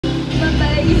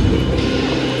Hey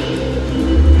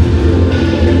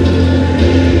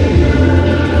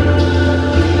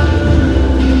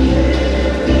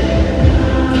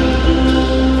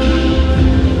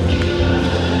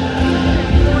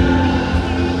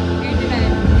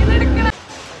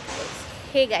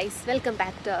guys, welcome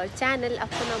back to our channel.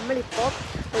 അപ്പോൾ നമ്മളിപ്പോൾ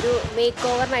ഒരു മേക്ക്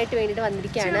ഓവറിനായിട്ട് വേണ്ടിയിട്ട്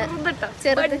വന്നിരിക്കുകയാണ്.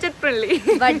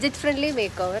 Budget friendly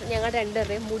make over. ഞങ്ങൾ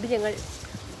രണ്ടുപേരുടെയും മുടി ഞങ്ങൾ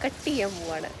കട്ട് ചെയ്യാൻ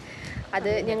പോവാണ്.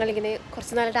 അത് ഞങ്ങളിങ്ങനെ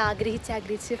കുറച്ച് നാളായിട്ട്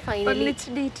ആഗ്രഹിച്ച് ഫൈനലി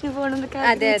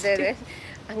അതെ അതെ അതെ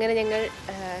അങ്ങനെ ഞങ്ങൾ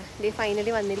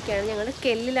ഫൈനലി വന്നിരിക്കുകയാണ്. ഞങ്ങൾ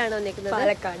കെല്ലിലാണ് വന്നിരിക്കുന്നത്.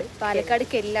 പാലക്കാട്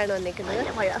കെല്ലിലാണ് വന്നിരിക്കുന്നത്.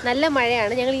 നല്ല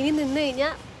മഴയാണ്. ഞങ്ങൾ ഇനി നിന്ന്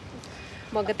കഴിഞ്ഞാൽ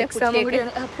മുഖത്തെ പിന്നെ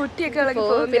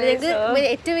ഞങ്ങൾക്ക്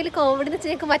ഏറ്റവും വലിയ കോമഡി എന്ന് വെച്ചാൽ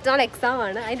ഞങ്ങൾക്ക് മറ്റന്നാൾ എക്സാം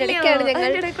ആണ്. അതിൻ്റെ ഇടയ്ക്കാണ് ഞങ്ങൾ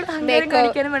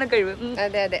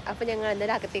അതെ അതെ. അപ്പോൾ ഞങ്ങൾ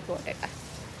എന്തായാലും അകത്തേക്ക് പോകട്ടെ.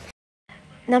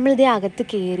 നമ്മളിതേ അകത്ത്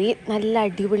കയറി നല്ല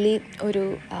അടിപൊളി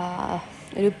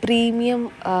ഒരു പ്രീമിയം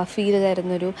ഫീൽ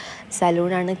തരുന്നൊരു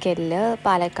സലൂണാണ് കെല്ല്,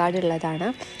 പാലക്കാട് ഉള്ളതാണ്.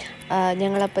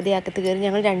 ഞങ്ങളപ്പോൾ ഇതേ അകത്ത് കയറി.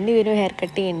 ഞങ്ങൾ രണ്ടുപേരും ഹെയർ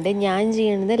കട്ട് ചെയ്യുന്നുണ്ട്. ഞാൻ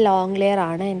ചെയ്യുന്നത് ലോങ് ലെയർ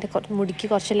ആണ്. എൻ്റെ മുടിക്ക്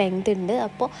കുറച്ച് ലെങ്ത് ഉണ്ട്.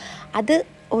 അപ്പോൾ അത്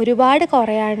ഒരുപാട്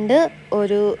കുറയാണ്ട്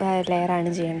ഒരു ലെയറാണ്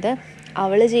ചെയ്യുന്നത്.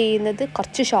 അവൾ ചെയ്യുന്നത്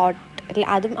കുറച്ച് ഷോർട്ട്,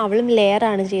 അതും അവളും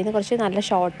ലെയറാണ് ചെയ്യുന്നത്. കുറച്ച് നല്ല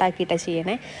ഷോർട്ടാക്കിയിട്ടാണ്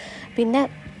ചെയ്യണേ. പിന്നെ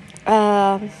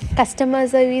കസ്റ്റമർ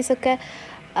സർവീസൊക്കെ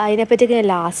അതിനെപ്പറ്റിയൊക്കെ ഞാൻ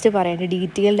ലാസ്റ്റ് പറയുന്നുണ്ട്.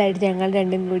 ഡീറ്റെയിൽഡായിട്ട് ഞങ്ങൾ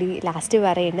രണ്ടും കൂടി ലാസ്റ്റ്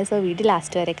പറയുന്നുണ്ട്. സോ വീട്ടിൽ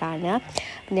ലാസ്റ്റ് വരെ കാണുക.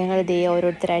 ഞങ്ങളിതേ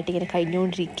ഓരോരുത്തരായിട്ട് ഇങ്ങനെ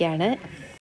കഴിഞ്ഞുകൊണ്ടിരിക്കുകയാണ്.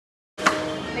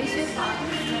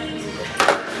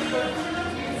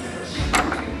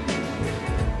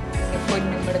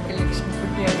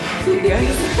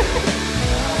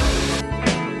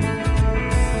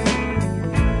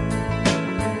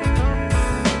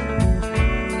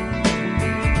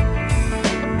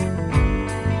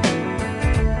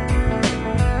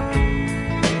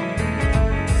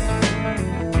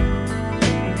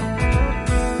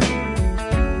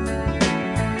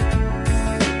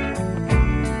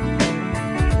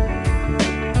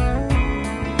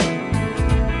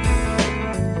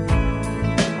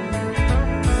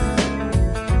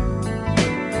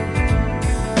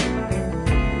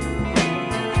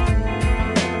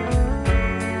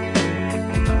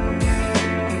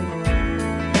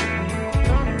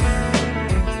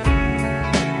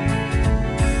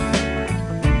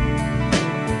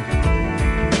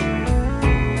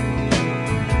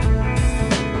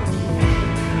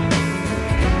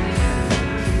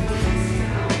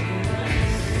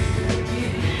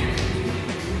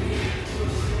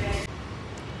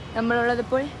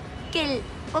 നമ്മളുള്ളതിപ്പോൾ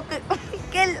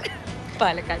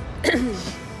പാലക്കാട്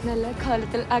നല്ല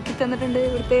കാലത്തിൽ ആക്കി തന്നിട്ടുണ്ട്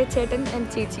ഇവിടുത്തെ ചേട്ടൻ ആൻഡ്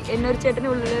ചേച്ചി. എന്നൊരു ചേട്ടൻ്റെ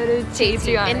ഉള്ളിലൊരു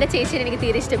ചേച്ചിയാണ്. എൻ്റെ ചേച്ചിനെ എനിക്ക്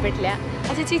തീരെ ഇഷ്ടപ്പെട്ടില്ല. ആ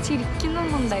ചേച്ചി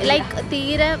ചിരിക്കുന്നൊന്നുണ്ടായി. ലൈക്ക്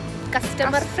തീരെ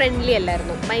കസ്റ്റമർ ഫ്രണ്ട്ലി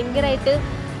അല്ലായിരുന്നു. ഭയങ്കരമായിട്ട്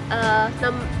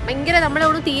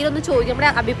നമ്മളോട് തീരെ ഒന്നും ചോദിക്കും,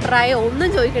 നമ്മുടെ അഭിപ്രായം ഒന്നും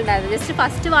ചോദിക്കണ്ടായിരുന്നു. ജസ്റ്റ്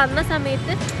ഫസ്റ്റ് വന്ന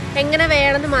സമയത്ത് എങ്ങനെ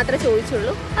വേണമെന്ന് മാത്രമേ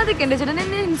ചോദിച്ചുള്ളൂ. അതൊക്കെ എൻ്റെ ചേട്ടൻ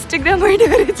എന്നെ ഇൻസ്റ്റഗ്രാമായിട്ട്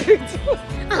വരെ ചോദിച്ചു.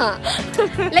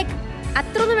 ലൈക്ക്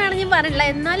അത്രയൊന്നും വേണം ഞാൻ പറഞ്ഞില്ല.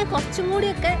 എന്നാലും കുറച്ചും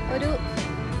കൂടിയൊക്കെ ഒരു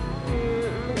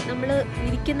നമ്മൾ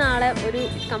ഇരിക്കുന്ന ആളെ ഒരു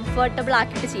കംഫർട്ടബിൾ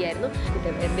ആക്കിയിട്ട് ചെയ്യായിരുന്നു.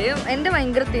 എൻ്റെ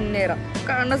ഭയങ്കര തിന്നേറ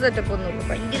കാണുന്ന സെറ്റപ്പ് ഒന്നും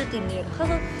ഭയങ്കര തിന്നേറ.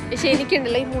 പക്ഷെ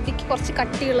എനിക്കുണ്ടല്ലോ ഈ മുടിക്ക് കുറച്ച്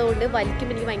കട്ടിയുള്ളതുകൊണ്ട്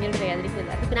വലിക്കുമ്പോൾ എനിക്ക് ഭയങ്കര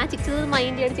വേദനിക്കുന്നുണ്ടായിരുന്നു. പിന്നെ ആ ചിക്സ്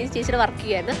മൈൻഡ് ചെയ്യാൻ ചേച്ചിയുടെ വർക്ക്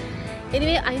ചെയ്യായിരുന്നു.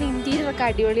 എനിവേ അതിന് ഇൻറ്റീരിയറൊക്കെ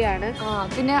അടിപൊളിയാണ്.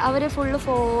 പിന്നെ അവർ ഫുള്ള്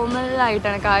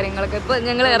ഫോമലായിട്ടാണ് കാര്യങ്ങളൊക്കെ. ഇപ്പോൾ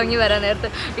ഞങ്ങൾ ഇറങ്ങി വരാൻ നേരത്ത്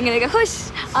ഇങ്ങനെയൊക്കെ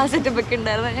ആ സെറ്റപ്പ് ഒക്കെ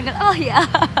ഉണ്ടായിരുന്നു. ഞങ്ങൾ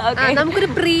നമുക്കൊരു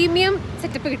പ്രീമിയം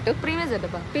സെറ്റപ്പ് കിട്ടും. Premium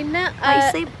setup. പിന്നെ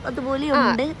അതുപോലെ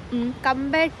ഉണ്ട്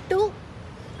compared to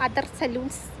other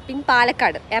salons in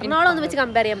Palakkad. Ernakulam ഒന്നും വെച്ച്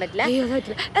കമ്പയർ ചെയ്യാൻ പറ്റില്ല.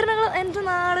 എറണാകുളം എൻ്റെ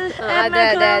നാട്.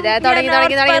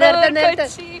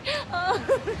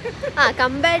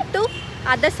 Compared to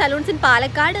other salons in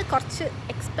Palakkad കുറച്ച്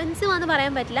എക്സ്പെൻസീവ് ആണെന്ന്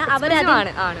പറയാൻ പറ്റില്ല.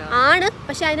 ആണ്,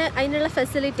 പക്ഷെ അതിനുള്ള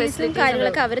ഫെസിലിറ്റീസും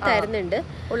കാര്യങ്ങളൊക്കെ അവർ തരുന്നുണ്ട്.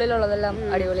 ഉള്ളിലുള്ളതെല്ലാം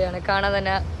അടിപൊളിയാണ്. കാണാൻ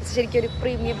തന്നെ ശരിക്കും ഒരു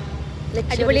പ്രീമിയം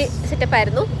അടിപൊളി സെറ്റപ്പ്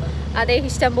ആയിരുന്നു. അതേ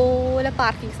ഇഷ്ടംപോലെ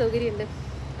പാർക്കിംഗ് സൗകര്യം ഉണ്ട്.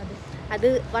 അത്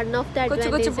വൺ ഓഫ് ദ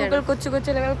അഡ്വാൻറ്റേജ്. കൊച്ചു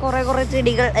കുറെ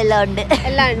ചെടികൾ എല്ലാം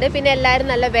ഉണ്ട്. പിന്നെ എല്ലാവരും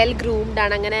നല്ല വെൽ ഗ്രൂംഡ്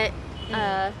ആണ്. അങ്ങനെ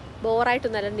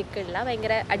ബോറായിട്ടൊന്നും നല്ല നിൽക്കണില്ല.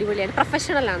 ഭയങ്കര അടിപൊളിയാണ്.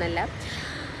 പ്രൊഫഷണൽ ആണെല്ലാം.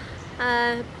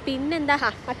 പിന്നെന്താ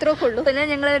അത്രയൊക്കെ ഉള്ളൂ. പിന്നെ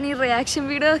ഞങ്ങൾ ഈ റിയാക്ഷൻ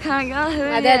വീഡിയോ കാണുക.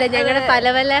 അതെ അതെ, ഞങ്ങളുടെ പല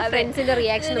ഫ്രണ്ട്സിന്റെ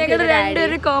റിയാക്ഷൻ.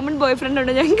 ഒരു കോമൺ ബോയ് ഫ്രണ്ട്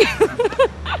ഉണ്ട് ഞങ്ങൾക്ക്.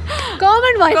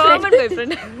 കോമൺ ബോയ്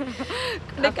ഫ്രണ്ട്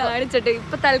കാണിച്ചിട്ട്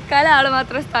ഇപ്പൊ തൽക്കാലം ആള്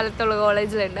മാത്രമേ സ്ഥലത്തുള്ളൂ,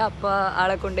 കോളേജിലുണ്ട്. അപ്പൊ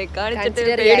ആളെ കൊണ്ടുപോയി കാണിച്ചിട്ട്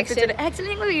ആക്ച്വലി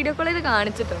ഞങ്ങൾ വീഡിയോ കോൾ ചെയ്ത്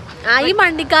കാണിച്ചിട്ടോ. ഈ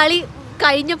മണ്ടിക്കാളി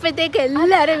കഴിഞ്ഞപ്പോഴത്തേക്ക്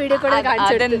എല്ലാരും വീഡിയോ കോൾ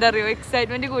കാണിച്ചു. എന്താ അറിയോ,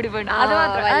 എക്സൈറ്റ്മെന്റ് കൂടി പോയിട്ടുണ്ട്. അത്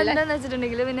മാത്രം എന്താന്ന്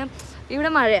വെച്ചിട്ടുണ്ടെങ്കിൽ പിന്നെ ഇവിടെ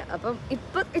മഴയാണ്. അപ്പം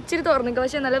ഇപ്പം ഇച്ചിരി തുറന്നിക്കുക,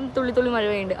 പക്ഷേ നല്ല തുള്ളി തുള്ളി മഴ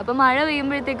പെയ്യുന്നുണ്ട്. അപ്പം മഴ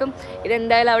പെയ്യുമ്പോഴത്തേക്കും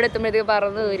ഇതെന്തായാലും അവിടെ എത്തുമ്പോഴത്തേക്ക്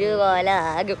പറന്ന് ഒരു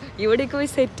കോലാകും. ഇവിടേക്ക് പോയി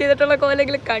സെറ്റ് ചെയ്തിട്ടുള്ള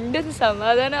കോലെങ്കിലും കണ്ട്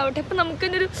സമാധാനം ആവട്ടെ. അപ്പം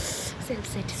നമുക്കൊരു സെൽഫ്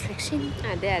സാറ്റിസ്ഫാക്ഷൻ.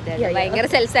 അതെ അതെ അതെ, ഭയങ്കര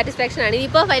സെൽഫ് സാറ്റിസ്ഫാക്ഷൻ ആണ്.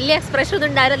 ഇനിയിപ്പോൾ വലിയ എക്സ്പ്രഷൻ ഒന്നും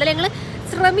ഉണ്ടായിരുന്നില്ല, ഞങ്ങൾ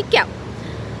ശ്രമിക്കാം.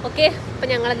 ഓക്കെ, അപ്പം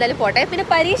ഞങ്ങൾ എന്തായാലും പോട്ടെ. പിന്നെ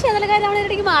പരീക്ഷ എന്നുള്ള കാര്യം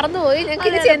നമ്മളിടയ്ക്ക് മറന്നുപോയി.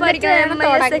 ഞങ്ങൾക്ക്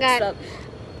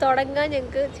തുടങ്ങാൻ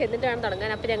ഞങ്ങൾക്ക് ചെന്നിട്ട് വേണം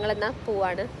തുടങ്ങാൻ. അപ്പം ഞങ്ങൾ എന്നാൽ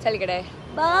പോവാണ്. ചലിക്കട്ടെ.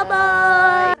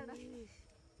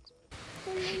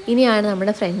 ഇനിയാണ്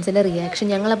നമ്മുടെ ഫ്രണ്ട്സിൻ്റെ റിയാക്ഷൻ.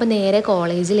 ഞങ്ങളപ്പോൾ നേരെ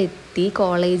കോളേജിലെത്തി.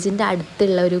 കോളേജിൻ്റെ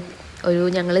അടുത്തുള്ള ഒരു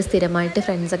ഞങ്ങൾ സ്ഥിരമായിട്ട്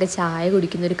ഫ്രണ്ട്സൊക്കെ ചായ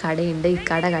കുടിക്കുന്ന ഒരു കടയുണ്ട്,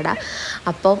 കട.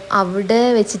 അപ്പം അവിടെ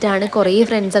വെച്ചിട്ടാണ് കുറേ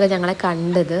ഫ്രണ്ട്സൊക്കെ ഞങ്ങളെ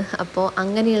കണ്ടത്. അപ്പോൾ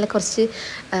അങ്ങനെയുള്ള കുറച്ച്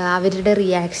അവരുടെ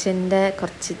റിയാക്ഷൻ്റെ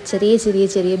കുറച്ച്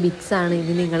ചെറിയ ബിറ്റ്സാണ്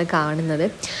ഇത് നിങ്ങൾ കാണുന്നത്.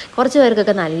 കുറച്ച്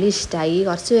പേർക്കൊക്കെ നല്ല ഇഷ്ടമായി.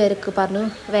 കുറച്ച് പേർക്ക് പറഞ്ഞു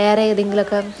വേറെ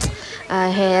ഏതെങ്കിലുമൊക്കെ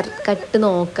ഹെയർ കട്ട്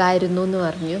നോക്കാമായിരുന്നു എന്ന്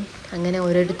പറഞ്ഞു. അങ്ങനെ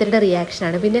ഓരോരുത്തരുടെ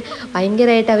റിയാക്ഷനാണ്. പിന്നെ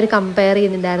ഭയങ്കരമായിട്ട് അവർ കമ്പയർ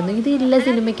ചെയ്യുന്നുണ്ടായിരുന്നു, ഇതില്ല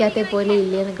സിനിമയ്ക്കകത്തെ പോലെ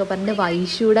ഇല്ല എന്നൊക്കെ പറഞ്ഞ്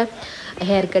വൈഷുയുടെ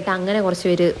ഹെയർ കട്ട് അങ്ങനെ കുറച്ച്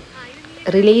പേര്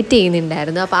റിലേറ്റ്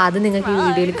ചെയ്യുന്നുണ്ടായിരുന്നു. അപ്പോൾ അത് നിങ്ങൾക്ക് ഈ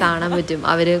വീഡിയോയിൽ കാണാൻ പറ്റും.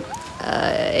 അവർ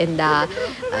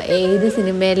ഏത്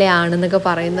സിനിമയിലെ ആണെന്നൊക്കെ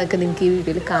പറയുന്നതൊക്കെ നിങ്ങൾക്ക് ഈ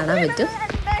വീഡിയോയിൽ കാണാൻ പറ്റും.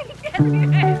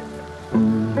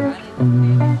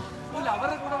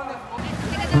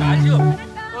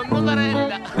 ഒന്നും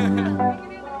പറയാനില്ല.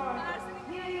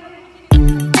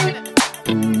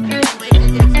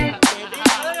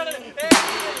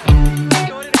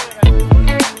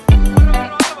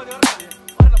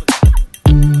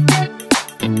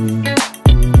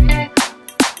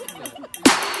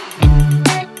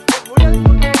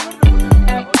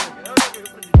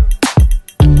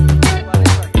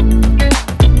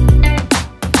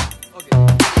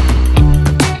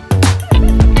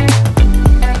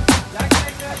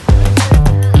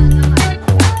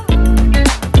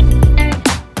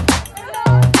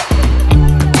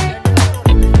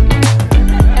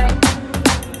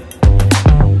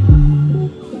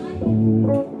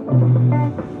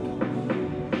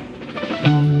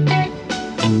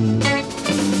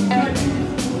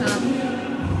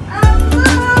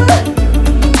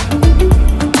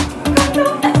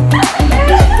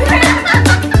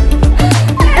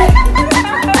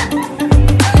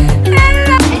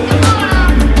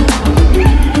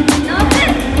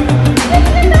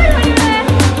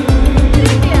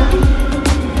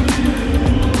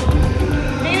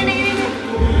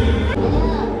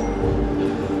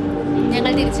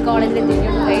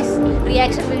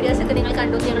 റിയാക്ഷൻ വീഡിയോസൊക്കെ നിങ്ങൾ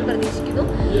കണ്ടു എന്ന് ഞങ്ങൾ പ്രതീക്ഷിക്കുന്നു.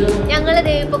 ഞങ്ങൾ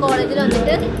ഇപ്പോൾ കോളേജിൽ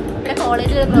വന്നിട്ട് ഇവിടെ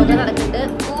കോളേജിൽ ഒരു പ്രോഗ്രാം നടക്കുന്നുണ്ട്.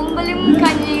 കൂമ്പലും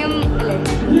കഞ്ഞിയും അല്ലേ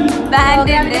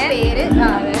ബാൻഡിന്റെ പേര്.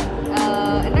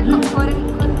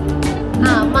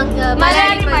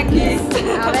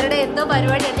 അവരുടെ എന്തോ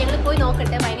പരിപാടിയാണ്. ഞങ്ങൾ പോയി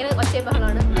നോക്കട്ടെ. ഭയങ്കര ഒച്ചയും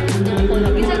ബഹളമാണ്.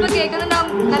 ചിലപ്പോൾ കേൾക്കുന്നുണ്ടാവും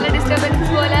നല്ല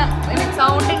ഡിസ്റ്റർബൻസ് പോലെ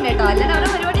സൗണ്ട് ഉണ്ട് കേട്ടോ. അല്ലാതെ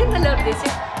അവരുടെ പരിപാടി നല്ല ഉദ്ദേശിച്ച്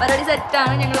പരിപാടി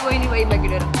സെറ്റാണ്. ഞങ്ങൾ പോയി ഇനി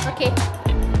വൈബാക്കിയിട്ട് വരും. ഓക്കെ.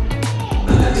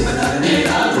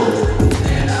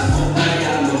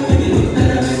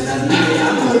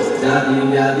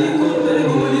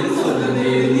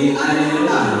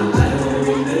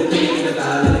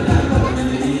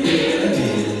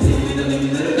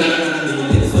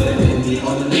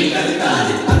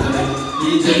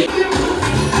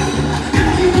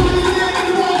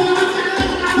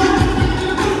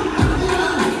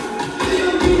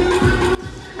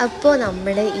 അപ്പോൾ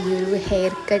നമ്മുടെ ഈ ഒരു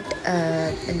ഹെയർ കട്ട്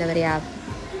എന്താ പറയുക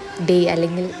ഡേ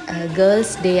അല്ലെങ്കിൽ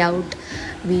ഗേൾസ് ഡേ ഔട്ട്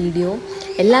വീഡിയോ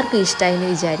എല്ലാവർക്കും ഇഷ്ടമായി എന്ന്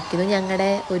വിചാരിക്കുന്നു.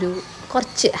 ഞങ്ങളുടെ ഒരു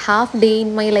കുറച്ച് half day in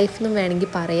my life എന്നും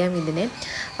വേണമെങ്കിൽ പറയാം ഇതിനെ.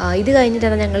 ഇത്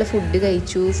കഴിഞ്ഞിട്ടാണ് ഞങ്ങൾ ഫുഡ്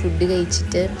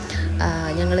കഴിച്ചിട്ട്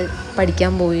ഞങ്ങൾ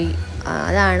പഠിക്കാൻ പോയി.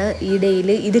 അതാണ് ഈ ഡേയിൽ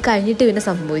ഇത് കഴിഞ്ഞിട്ട് പിന്നെ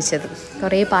സംഭവിച്ചത്.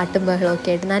 കുറേ പാട്ടും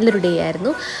ബഹളമൊക്കെ ആയിട്ട് നല്ലൊരു ഡേ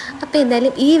ആയിരുന്നു. അപ്പോൾ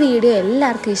എന്തായാലും ഈ വീഡിയോ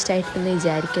എല്ലാവർക്കും ഇഷ്ടമായിട്ടെന്ന്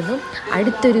വിചാരിക്കുന്നു.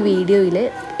 അടുത്തൊരു വീഡിയോയിൽ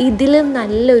ഇതിലും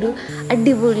നല്ലൊരു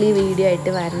അടിപൊളി വീഡിയോ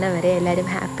ആയിട്ട് വരണവരെ എല്ലാവരും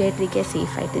ഹാപ്പി ആയിട്ടിരിക്കുക,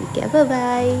 സേഫ് ആയിട്ടിരിക്കുക.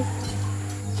 ബൈ.